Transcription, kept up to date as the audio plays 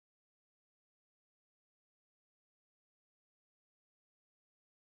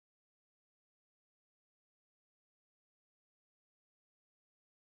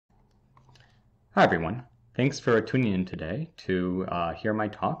Hi everyone, thanks for tuning in today to hear my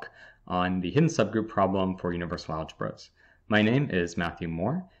talk on the hidden subgroup problem for universal algebras. My name is Matthew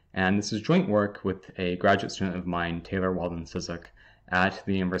Moore, and this is joint work with a graduate student of mine, Taylor Walenczyk, at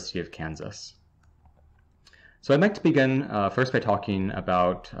the University of Kansas. So I'd like to begin first by talking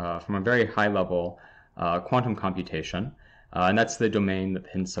about, from a very high level, quantum computation, and that's the domain that the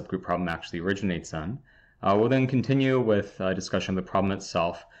hidden subgroup problem actually originates in. We'll then continue with a discussion of the problem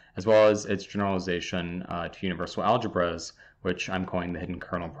itself, as well as its generalization to universal algebras, which I'm calling the hidden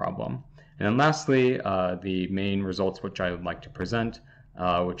kernel problem. And then lastly, the main results which I would like to present,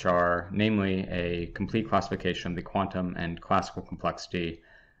 which are namely a complete classification of the quantum and classical complexity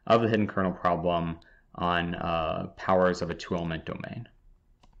of the hidden kernel problem on powers of a two-element domain.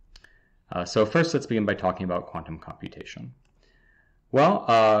 So first, let's begin by talking about quantum computation.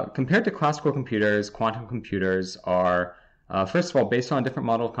 Well, compared to classical computers, quantum computers are, first of all, based on a different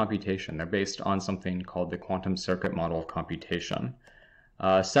model of computation. They're based on something called the quantum circuit model of computation.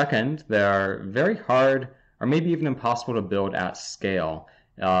 Second, they're very hard, or maybe even impossible to build at scale.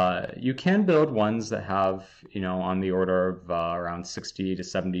 You can build ones that have, on the order of around 60 to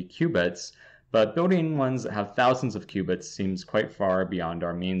 70 qubits, but building ones that have thousands of qubits seems quite far beyond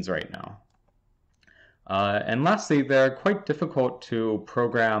our means right now. And lastly, they're quite difficult to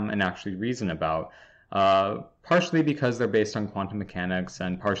program and actually reason about, partially because they're based on quantum mechanics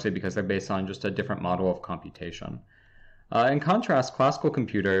and partially because they're based on just a different model of computation. In contrast, classical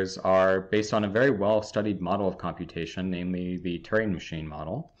computers are based on a very well-studied model of computation, namely the Turing machine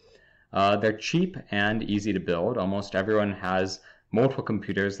model. They're cheap and easy to build. Almost everyone has multiple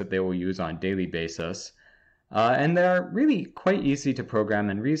computers that they will use on a daily basis. And they're really quite easy to program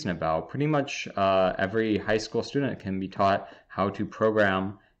and reason about. Pretty much every high school student can be taught how to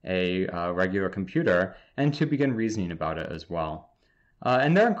program a regular computer and to begin reasoning about it as well.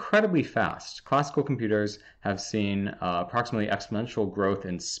 And they're incredibly fast. Classical computers have seen approximately exponential growth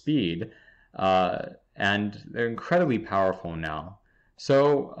in speed, and they're incredibly powerful now.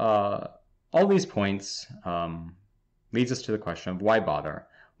 So all these points leads us to the question of why bother?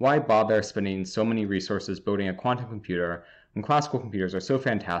 Why bother spending so many resources building a quantum computer when classical computers are so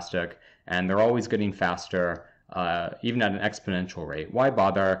fantastic and they're always getting faster, even at an exponential rate? Why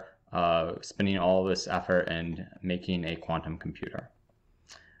bother spending all this effort in making a quantum computer?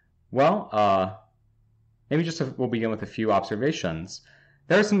 Well, maybe we'll begin with a few observations.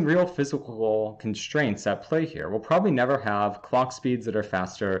 There are some real physical constraints at play here. We'll probably never have clock speeds that are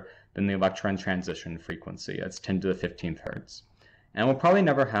faster than the electron transition frequency. That's 10 to the 15th hertz. And we'll probably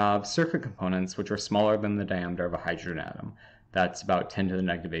never have circuit components which are smaller than the diameter of a hydrogen atom. That's about 10 to the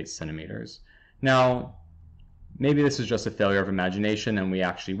negative 8 centimeters. Now, maybe this is just a failure of imagination and we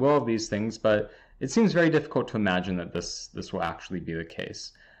actually will have these things, but it seems very difficult to imagine that this will actually be the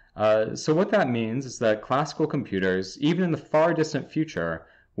case. So what that means is that classical computers, even in the far distant future,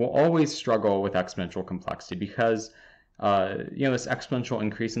 will always struggle with exponential complexity because this exponential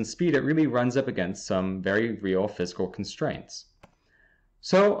increase in speed, it really runs up against some very real physical constraints.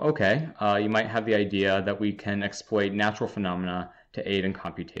 So, okay, you might have the idea that we can exploit natural phenomena to aid in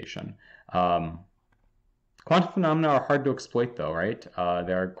computation. Quantum phenomena are hard to exploit though, right?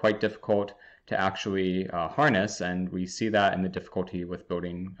 They're quite difficult to actually harness, and we see that in the difficulty with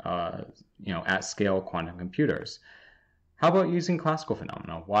building, at scale quantum computers. How about using classical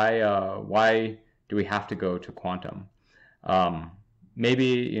phenomena? Why do we have to go to quantum?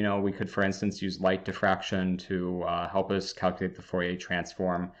 Maybe, we could, for instance, use light diffraction to help us calculate the Fourier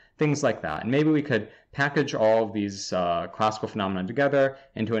transform, things like that. And maybe we could package all of these classical phenomena together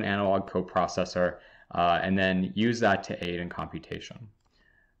into an analog coprocessor and then use that to aid in computation.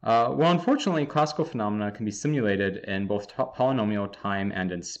 Well, unfortunately, classical phenomena can be simulated in both polynomial time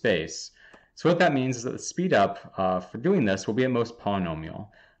and in space. So what that means is that the speed up for doing this will be at most polynomial.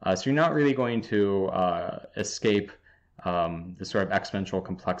 So you're not really going to escape the sort of exponential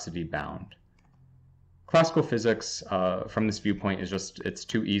complexity bound. Classical physics, from this viewpoint, it's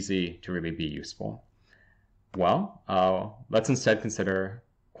too easy to really be useful. Well, let's instead consider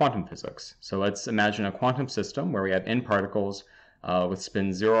quantum physics. So let's imagine a quantum system where we have n particles with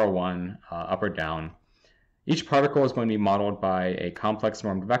spin 0 or 1, up or down. Each particle is going to be modeled by a complex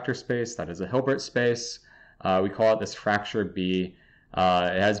normed vector space, that is a Hilbert space. We call it this fracture B.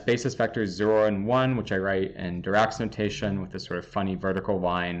 It has basis vectors 0 and 1, which I write in Dirac's notation with this sort of funny vertical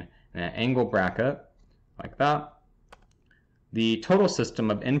line and an angle bracket, like that. The total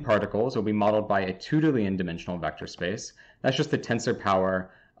system of n particles will be modeled by a 2 to the n dimensional vector space. That's just the tensor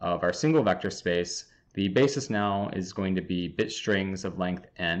power of our single vector space. The basis now is going to be bit strings of length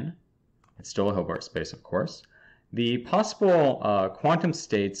n. It's still a Hilbert space, of course. The possible quantum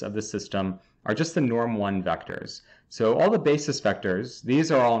states of the system are just the norm 1 vectors. So all the basis vectors,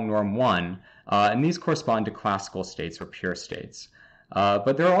 these are all norm 1, and these correspond to classical states or pure states.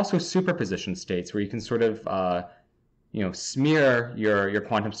 But there are also superposition states where you can sort of smear your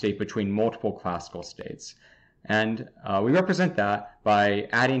quantum state between multiple classical states. And we represent that by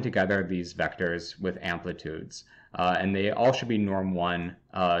adding together these vectors with amplitudes. And they all should be norm 1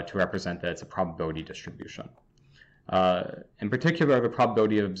 to represent that it's a probability distribution. In particular, the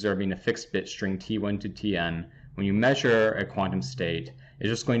probability of observing a fixed bit string t1 to tn when you measure a quantum state is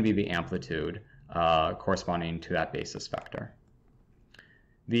just going to be the amplitude corresponding to that basis vector.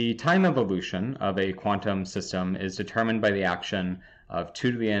 The time evolution of a quantum system is determined by the action of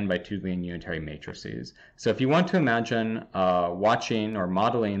 2 to the n by 2 to the n unitary matrices. So if you want to imagine watching or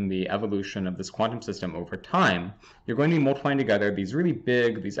modeling the evolution of this quantum system over time, you're going to be multiplying together these really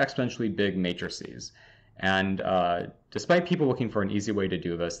big, these exponentially big matrices. And despite people looking for an easy way to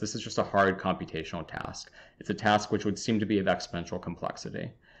do this, this is just a hard computational task. It's a task which would seem to be of exponential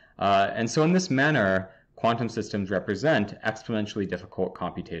complexity. And so in this manner, quantum systems represent exponentially difficult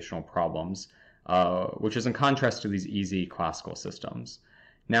computational problems, which is in contrast to these easy classical systems.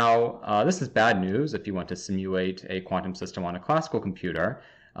 Now, this is bad news if you want to simulate a quantum system on a classical computer.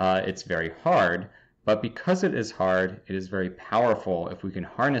 It's very hard, but because it is hard, it is very powerful if we can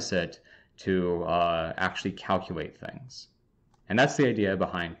harness it to actually calculate things. And that's the idea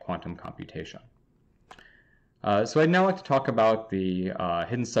behind quantum computation. So I'd now like to talk about the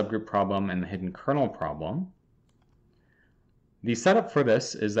hidden subgroup problem and the hidden kernel problem. The setup for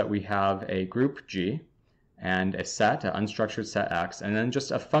this is that we have a group G and a set, an unstructured set X, and then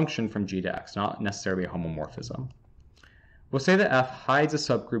just a function from G to X, not necessarily a homomorphism. We'll say that F hides a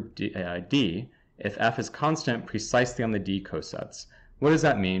subgroup D if F is constant precisely on the D cosets. What does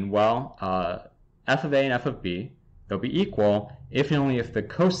that mean? Well, f of A and f of B, they'll be equal if and only if the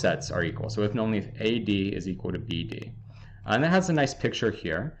cosets are equal. So if and only if AD is equal to BD. And that has a nice picture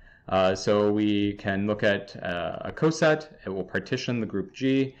here. So we can look at a coset. It will partition the group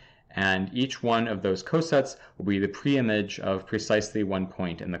G, and each one of those cosets will be the preimage of precisely one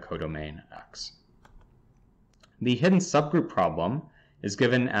point in the codomain X. The hidden subgroup problem is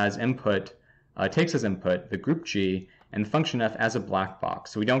given as input, takes as input the group G and function f as a black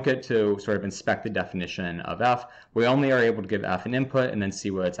box. So we don't get to sort of inspect the definition of f. We only are able to give f an input and then see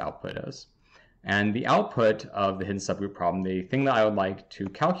what its output is. And the output of the hidden subgroup problem, the thing that I would like to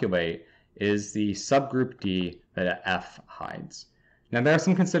calculate, is the subgroup D that f hides. Now there are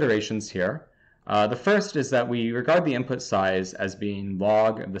some considerations here. The first is that we regard the input size as being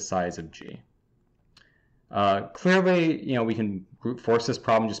log of the size of G. Clearly, we can brute force this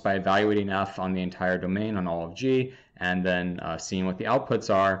problem just by evaluating f on the entire domain on all of G, and then seeing what the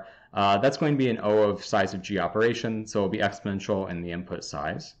outputs are. That's going to be an O of size of G operation, so it will be exponential in the input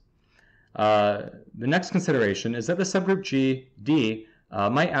size. The next consideration is that the subgroup D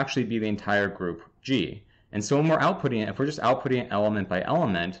might actually be the entire group G. And so when we're outputting it, if we're just outputting it element by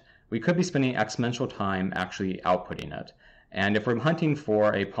element, we could be spending exponential time actually outputting it. And if we're hunting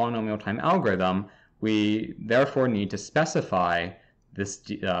for a polynomial time algorithm, we therefore need to specify this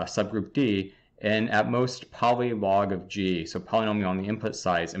subgroup D in at most poly log of G, so polynomial on the input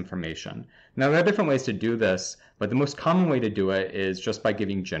size information. Now there are different ways to do this, but the most common way to do it is just by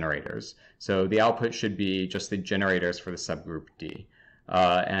giving generators. So the output should be just the generators for the subgroup D.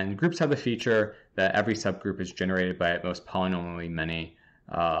 And groups have the feature that every subgroup is generated by at most polynomially many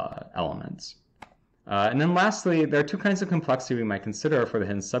elements. And then lastly, there are two kinds of complexity we might consider for the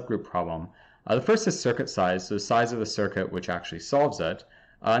hidden subgroup problem. The first is circuit size, so the size of the circuit which actually solves it.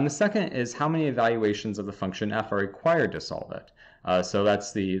 And the second is how many evaluations of the function f are required to solve it. So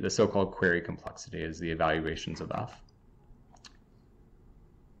that's the so-called query complexity, is the evaluations of f.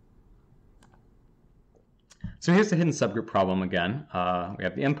 So here's the hidden subgroup problem again. We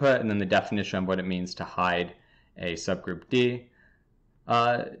have the input and then the definition of what it means to hide a subgroup D.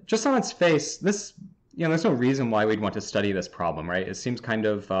 Just on its face, there's no reason why we'd want to study this problem, right? It seems kind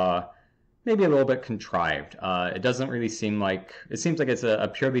of maybe a little bit contrived. It doesn't really seem like, it seems like it's a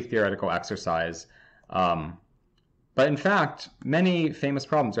purely theoretical exercise. But in fact, many famous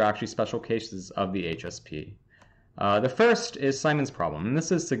problems are actually special cases of the HSP. The first is Simon's problem, and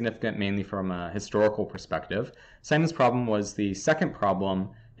this is significant mainly from a historical perspective. Simon's problem was the second problem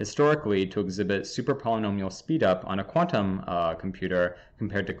historically to exhibit superpolynomial speedup on a quantum computer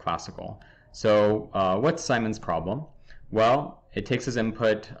compared to classical. So what's Simon's problem? Well, it takes as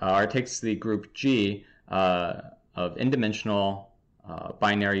input, or it takes the group G of n-dimensional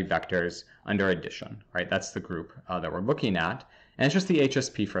binary vectors under addition, right? That's the group that we're looking at, and it's just the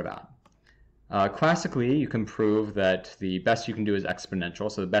HSP for that. Classically, you can prove that the best you can do is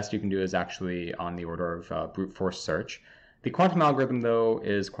exponential, so the best you can do is actually on the order of brute force search. The quantum algorithm, though,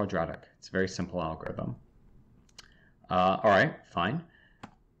 is quadratic. It's a very simple algorithm. All right, fine.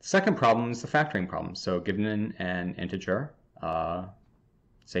 Second problem is the factoring problem. So given an integer,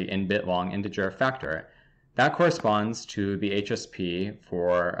 say n-bit long integer, factor it. That corresponds to the HSP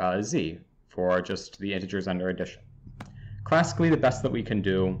for z, for just the integers under addition. Classically, the best that we can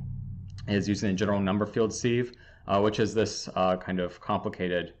do is using a general number field sieve, which is this kind of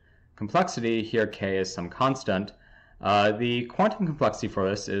complicated complexity. Here k is some constant. The quantum complexity for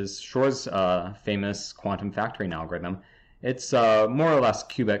this is Shor's famous quantum factoring algorithm. It's more or less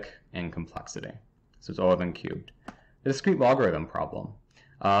cubic in complexity, so it's O of n cubed. The discrete logarithm problem,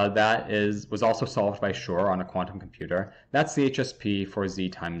 was also solved by Shor on a quantum computer. That's the HSP for z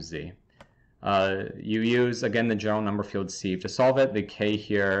times z. You use, again, the general number field sieve to solve it. The k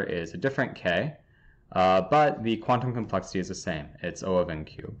here is a different k, but the quantum complexity is the same. It's O of n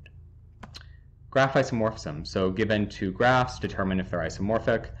cubed. Graph isomorphism. So given two graphs, determine if they're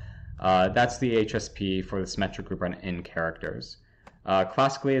isomorphic. That's the HSP for the symmetric group on n characters.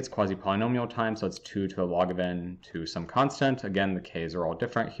 Classically, it's quasi-polynomial time, so it's 2 to the log of n to some constant. Again, the k's are all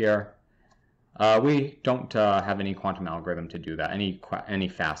different here. We don't have any quantum algorithm to do that, any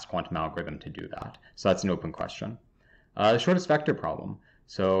fast quantum algorithm to do that. So that's an open question. The shortest vector problem.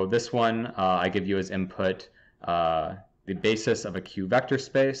 So this one, I give you as input the basis of a Q vector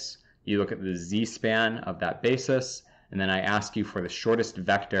space. You look at the z-span of that basis, and then I ask you for the shortest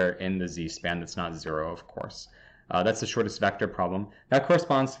vector in the z-span that's not 0, of course. That's the shortest vector problem. That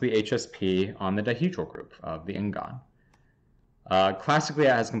corresponds to the HSP on the dihedral group of the ingon. Classically,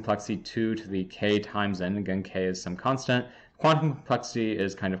 it has complexity 2 to the k times n. Again, k is some constant. Quantum complexity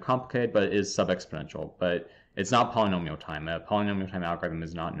is kind of complicated, but it is sub-exponential. But it's not polynomial time. A polynomial time algorithm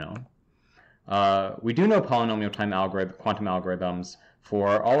is not known. We do know polynomial time quantum algorithms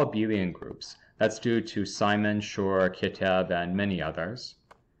for all abelian groups. That's due to Simon, Shor, Kiteb, and many others.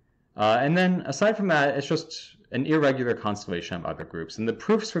 And then, aside from that, it's just an irregular constellation of other groups. And the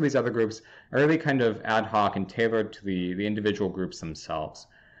proofs for these other groups are really kind of ad hoc and tailored to the individual groups themselves.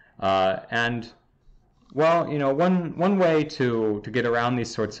 And, well, you know, one way to get around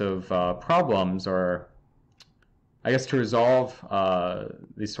these sorts of problems, or I guess to resolve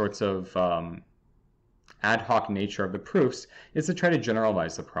these sorts of ad hoc nature of the proofs, is to try to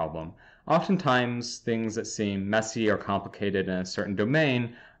generalize the problem. Oftentimes, things that seem messy or complicated in a certain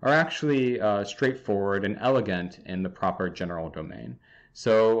domain are actually straightforward and elegant in the proper general domain.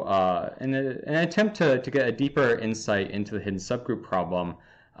 So in an attempt to get a deeper insight into the hidden subgroup problem,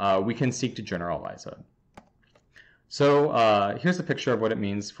 we can seek to generalize it. So here's a picture of what it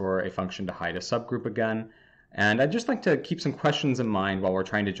means for a function to hide a subgroup again. And I'd just like to keep some questions in mind while we're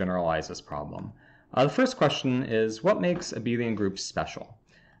trying to generalize this problem. The first question is, what makes abelian groups special?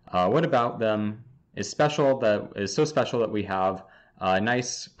 What about them is special, that is so special that we have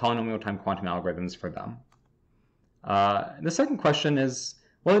nice polynomial time quantum algorithms for them? The second question is,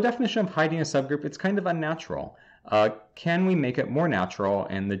 well, the definition of hiding a subgroup, it's kind of unnatural. Can we make it more natural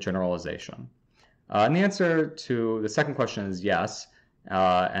in the generalization? And the answer to the second question is yes.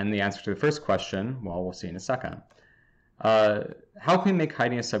 And the answer to the first question, well, we'll see in a second. How can we make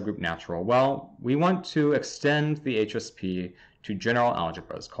hiding a subgroup natural? Well, we want to extend the HSP to general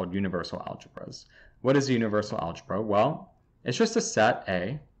algebras called universal algebras. What is a universal algebra? Well, it's just a set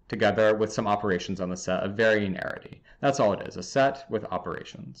A together with some operations on the set of varying arity. That's all it is, a set with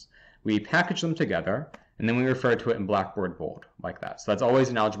operations. We package them together, and then we refer to it in Blackboard bold, like that. So that's always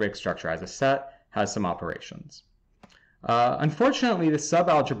an algebraic structure. As a set, has some operations. Unfortunately, the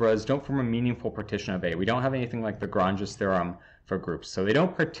subalgebras don't form a meaningful partition of A. We don't have anything like the Grange's theorem for groups. So they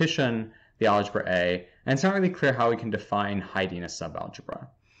don't partition the algebra A, and it's not really clear how we can define hiding a subalgebra.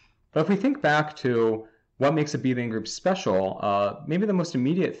 But if we think back to what makes abelian groups special, maybe the most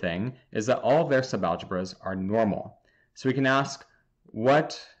immediate thing is that all of their subalgebras are normal. So we can ask,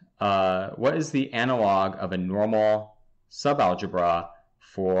 what is the analog of a normal subalgebra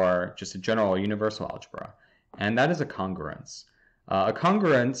for just a general universal algebra? And that is a congruence. A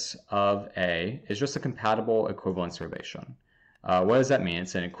congruence of A is just a compatible equivalence relation. What does that mean?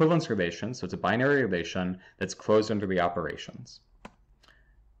 It's an equivalence relation, so it's a binary relation that's closed under the operations.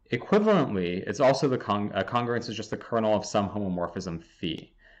 Equivalently, it's also the congruence is just the kernel of some homomorphism phi.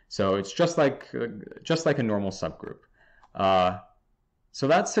 So it's just like a normal subgroup. So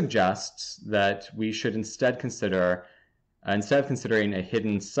that suggests that we should instead of considering a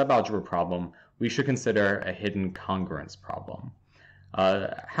hidden subalgebra problem, we should consider a hidden congruence problem.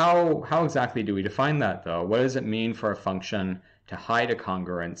 How exactly do we define that, though? What does it mean for a function to hide a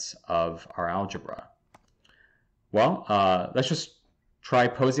congruence of our algebra? Well, let's just try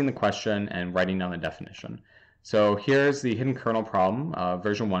posing the question and writing down the definition. So here's the hidden kernel problem,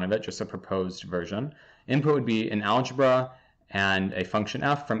 version 1 of it, just a proposed version. Input would be an algebra and a function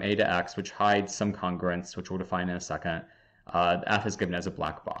f from a to x, which hides some congruence, which we'll define in a second. F is given as a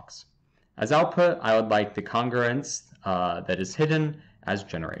black box. As output, I would like the congruence that is hidden as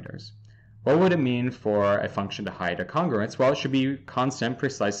generators. What would it mean for a function to hide a congruence? Well, it should be constant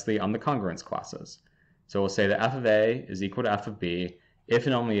precisely on the congruence classes. So we'll say that f of a is equal to f of b if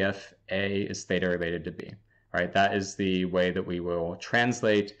and only if a is theta related to b. Right? That is the way that we will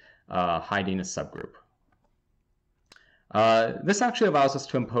translate hiding a subgroup. This actually allows us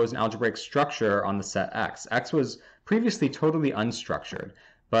to impose an algebraic structure on the set x. X was previously totally unstructured,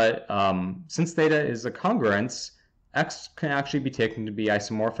 but since theta is a congruence, x can actually be taken to be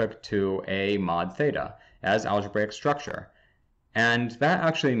isomorphic to a mod theta as algebraic structure. And that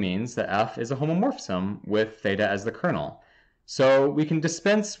actually means that f is a homomorphism with theta as the kernel. So we can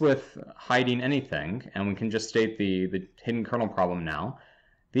dispense with hiding anything, and we can just state the hidden kernel problem now.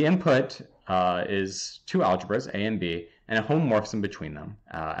 The input is two algebras, A and B, and a homomorphism between them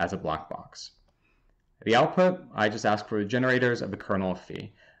as a black box. The output, I just ask for the generators of the kernel of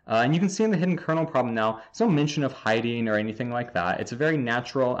phi. And you can see in the hidden kernel problem now, there's no mention of hiding or anything like that. It's a very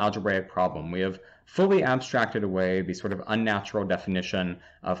natural algebraic problem. We have fully abstracted away the sort of unnatural definition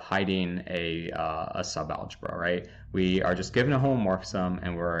of hiding a subalgebra, right? We are just given a homomorphism,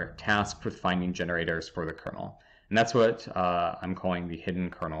 and we're tasked with finding generators for the kernel. And that's what I'm calling the hidden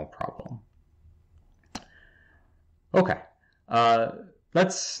kernel problem. Okay,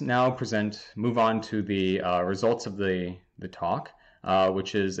 let's now move on to the results of the talk,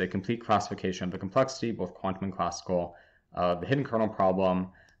 which is a complete classification of the complexity, both quantum and classical, of the hidden kernel problem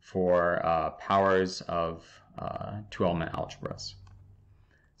for powers of two-element algebras.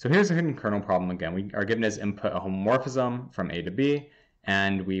 So here's the hidden kernel problem again. We are given as input a homomorphism from A to B,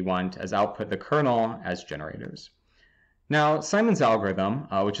 and we want as output the kernel as generators. Now, Simon's algorithm,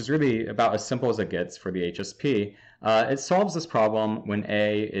 which is really about as simple as it gets for the HSP, it solves this problem when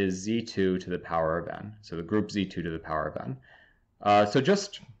A is z2 to the power of n, so the group z2 to the power of n. So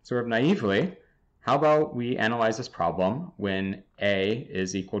just sort of naively, how about we analyze this problem when A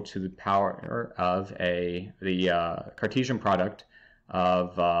is equal to the power of the Cartesian product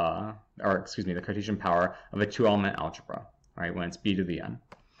of, the Cartesian power of a two-element algebra, right, when it's b to the n.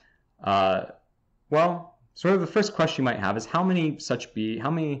 Well, sort of the first question you might have is how many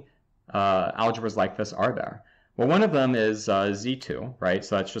algebras like this are there? Well, one of them is Z2, right?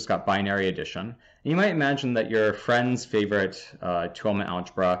 So that's just got binary addition. And you might imagine that your friend's favorite two-element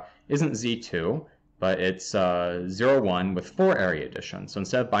algebra isn't Z2, but it's 0, 1 with 4-area addition. So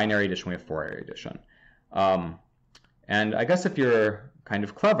instead of binary addition, we have 4-area addition. And I guess if you're kind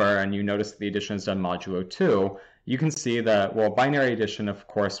of clever and you notice that the addition is done modulo 2, you can see that, well, binary addition, of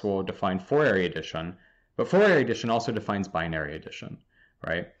course, will define 4-area addition, but 4-area addition also defines binary addition,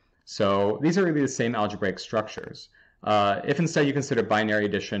 right? So these are really the same algebraic structures. If instead you consider binary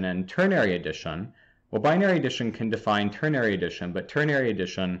addition and ternary addition, well, binary addition can define ternary addition, but ternary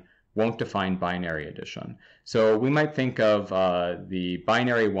addition won't define binary addition. So we might think of the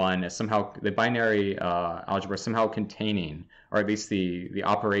binary one as somehow, the binary algebra somehow containing, or at least the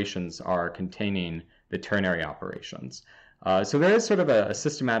operations are containing the ternary operations. So there is sort of a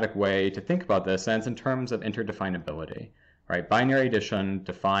systematic way to think about this, and it's in terms of interdefinability. Right? Binary addition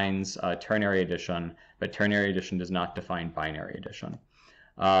defines ternary addition, but ternary addition does not define binary addition.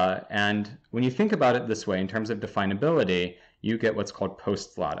 And when you think about it this way, in terms of definability, you get what's called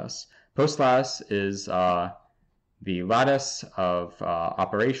post-lattice. Post-lattice is the lattice of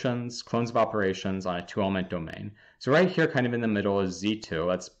operations, clones of operations on a two-element domain. So right here, kind of in the middle, is Z2.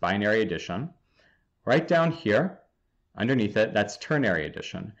 That's binary addition. Right down here, underneath it, that's ternary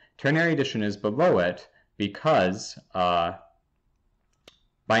addition. Ternary addition is below it, because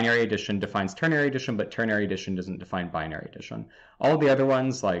binary addition defines ternary addition, but ternary addition doesn't define binary addition. All the other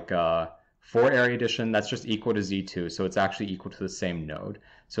ones, like 4-area addition, that's just equal to Z2, so it's actually equal to the same node.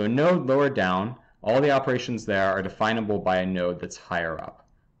 So a node lower down, all the operations there are definable by a node that's higher up,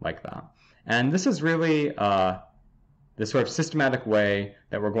 like that. And this is really the sort of systematic way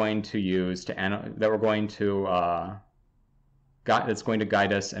that we're going to use to that's going to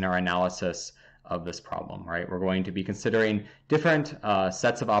guide us in our analysis of this problem, right? We're going to be considering different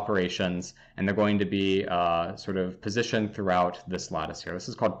sets of operations, and they're going to be sort of positioned throughout this lattice here. This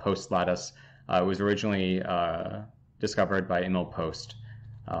is called post-lattice. It was originally discovered by Emil Post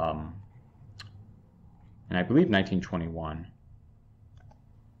in, I believe, 1921.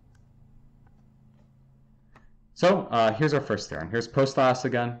 So here's our first theorem. Here's post-Lass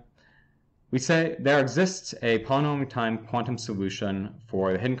again. We say there exists a polynomial time quantum solution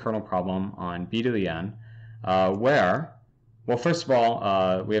for the hidden kernel problem on b to the n, where, well, first of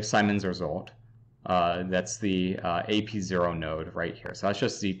all, we have Simon's result. That's the AP0 node right here. So that's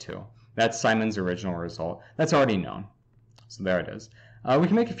just Z2. That's Simon's original result. That's already known. So there it is. We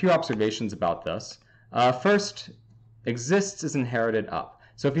can make a few observations about this. First, exists is inherited up.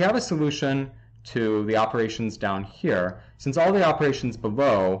 So if you have a solution to the operations down here, since all the operations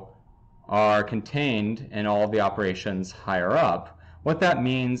below are contained in all the operations higher up, what that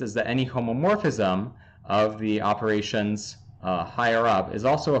means is that any homomorphism of the operations higher up is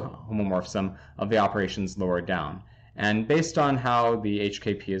also a homomorphism of the operations lower down. And based on how the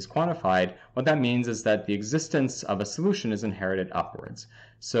HKP is quantified, what that means is that the existence of a solution is inherited upwards.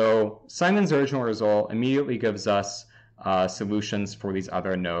 So Simon's original result immediately gives us solutions for these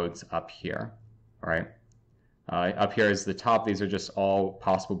other nodes up here, right? Up here is the top. These are just all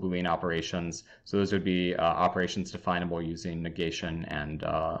possible Boolean operations. So those would be operations definable using negation and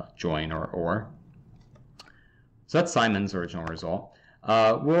join or or. So that's Simon's original result.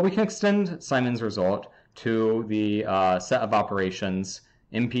 Well, we can extend Simon's result to the set of operations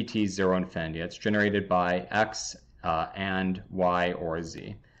MPT 0 infinity. It's generated by x and y or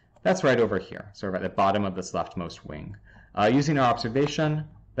z. That's right over here, sort of at the bottom of this leftmost wing. Using our observation,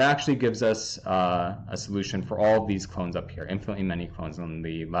 that actually gives us a solution for all of these clones up here, infinitely many clones on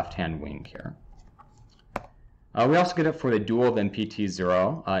the left-hand wing here. We also get it for the dual of MPT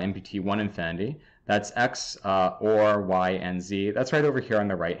 0, MPT 1 infinity. That's x or y and z. That's right over here on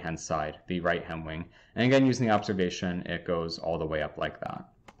the right-hand side, the right-hand wing. And again, using the observation, it goes all the way up like that.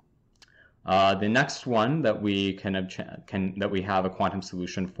 The next one that we that we have a quantum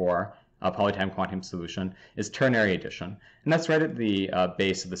solution for, a polytime quantum solution, is ternary addition. And that's right at the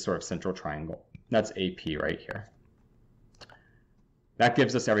base of the sort of central triangle. That's AP right here. That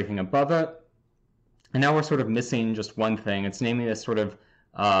gives us everything above it. And now we're sort of missing just one thing. It's namely this sort of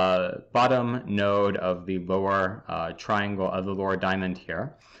bottom node of the lower triangle, of the lower diamond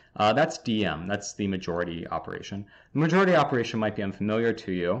here. That's DM. That's the majority operation. The majority operation might be unfamiliar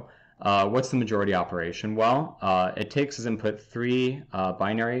to you. What's the majority operation? Well, it takes as input three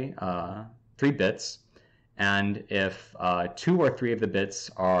bits, and if 2 or 3 of the bits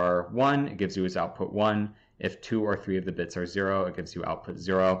are 1, it gives you as output 1. If 2 or 3 of the bits are 0, it gives you output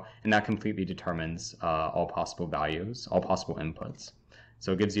 0, and that completely determines all possible values, all possible inputs.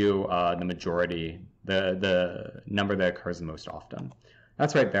 So it gives you the majority, the number that occurs the most often.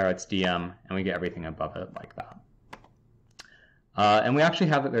 That's right there, it's DM, and we get everything above it like that. And we actually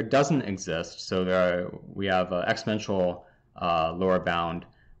have that there doesn't exist, so we have an exponential lower bound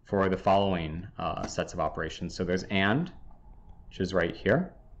for the following sets of operations. So there's AND, which is right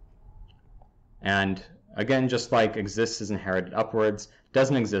here. And again, just like exists is inherited upwards,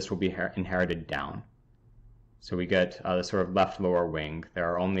 doesn't exist will be inherited down. So we get the sort of left lower wing. There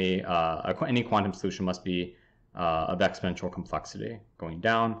are only, any quantum solution must be of exponential complexity going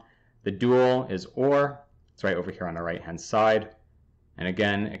down. The dual is OR. It's right over here on the right-hand side. And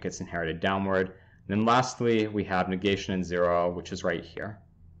again, it gets inherited downward. And then lastly, we have negation and 0, which is right here.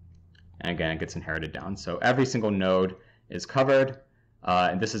 And again, it gets inherited down. So every single node is covered.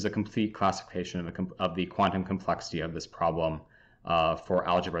 And this is a complete classification of the quantum complexity of this problem for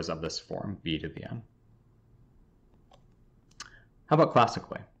algebras of this form, b to the n. How about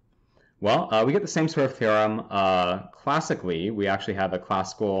classically? Well, we get the same sort of theorem. Classically, we actually have a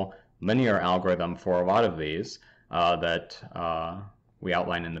classical linear algorithm for a lot of these that we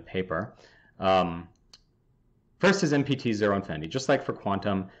outline in the paper. First is MPT 0 infinity. Just like for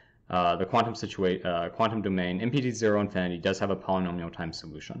quantum, the quantum domain, MPT 0 infinity does have a polynomial time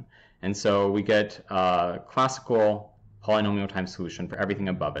solution. And so we get a classical polynomial time solution for everything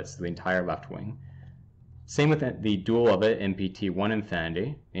above it, so the entire left wing. Same with the dual of it, MPT 1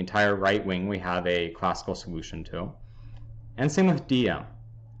 infinity. The entire right wing we have a classical solution to. And same with DM.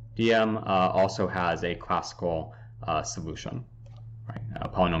 DM also has a classical solution, right? A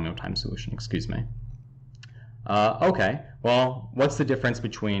polynomial time solution, excuse me. Okay, well, what's the difference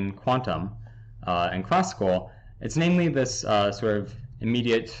between quantum and classical? It's namely this sort of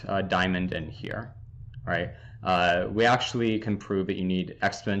immediate diamond in here, right? We actually can prove that you need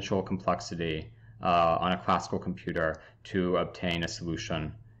exponential complexity on a classical computer to obtain a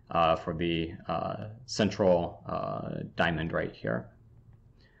solution for the central diamond right here.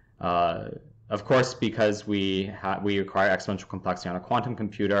 Of course, because we require exponential complexity on a quantum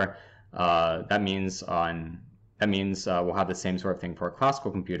computer, that means on that means we'll have the same sort of thing for a classical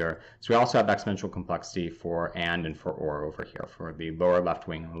computer. So we also have exponential complexity for and for or over here, for the lower left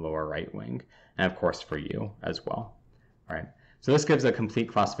wing and lower right wing, and of course for u as well. All right. So this gives a complete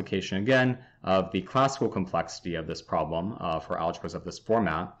classification, again, of the classical complexity of this problem for algebras of this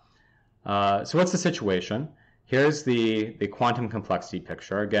format. So what's the situation? Here's the quantum complexity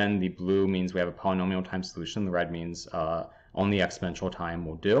picture. Again, the blue means we have a polynomial time solution. The red means only exponential time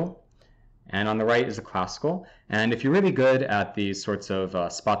will do. And on the right is a classical. And if you're really good at these sorts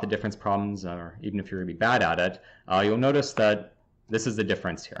of spot the difference problems, or even if you're really bad at it, you'll notice that this is the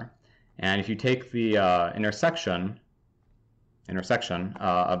difference here. And if you take the intersection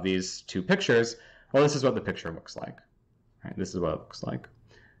of these two pictures, well, this is what the picture looks like. Right, this is what it looks like.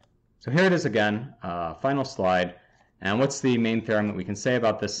 So here it is again, final slide. And what's the main theorem that we can say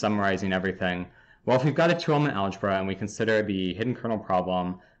about this, summarizing everything? Well, if we've got a two-element algebra and we consider the hidden kernel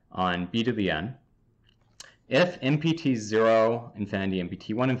problem on b to the n, if MPT0 infinity,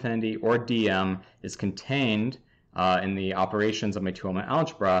 MPT1 infinity, or dm is contained in the operations of my two-element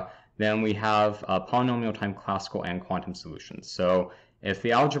algebra, then we have polynomial time classical and quantum solutions. So if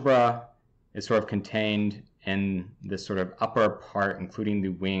the algebra is sort of contained in this sort of upper part, including the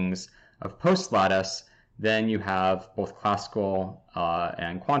wings of post-lattice, then you have both classical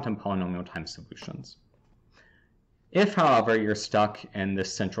and quantum polynomial time solutions. If, however, you're stuck in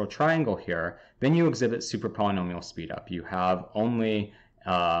this central triangle here, then you exhibit superpolynomial speedup. You have only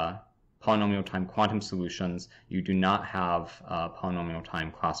polynomial time quantum solutions. You do not have polynomial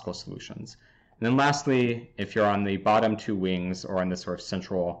time classical solutions. And then lastly, if you're on the bottom two wings or on this sort of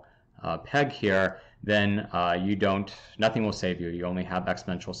central peg here, then nothing will save you. You only have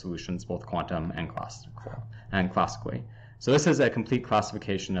exponential solutions, both quantum and classically. So this is a complete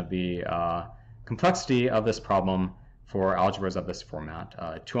classification of the complexity of this problem for algebras of this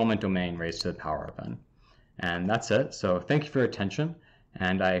format, two-element domain raised to the power of n. And that's it. So thank you for your attention,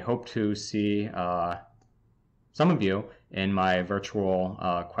 and I hope to see some of you in my virtual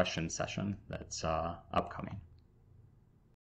question session that's upcoming.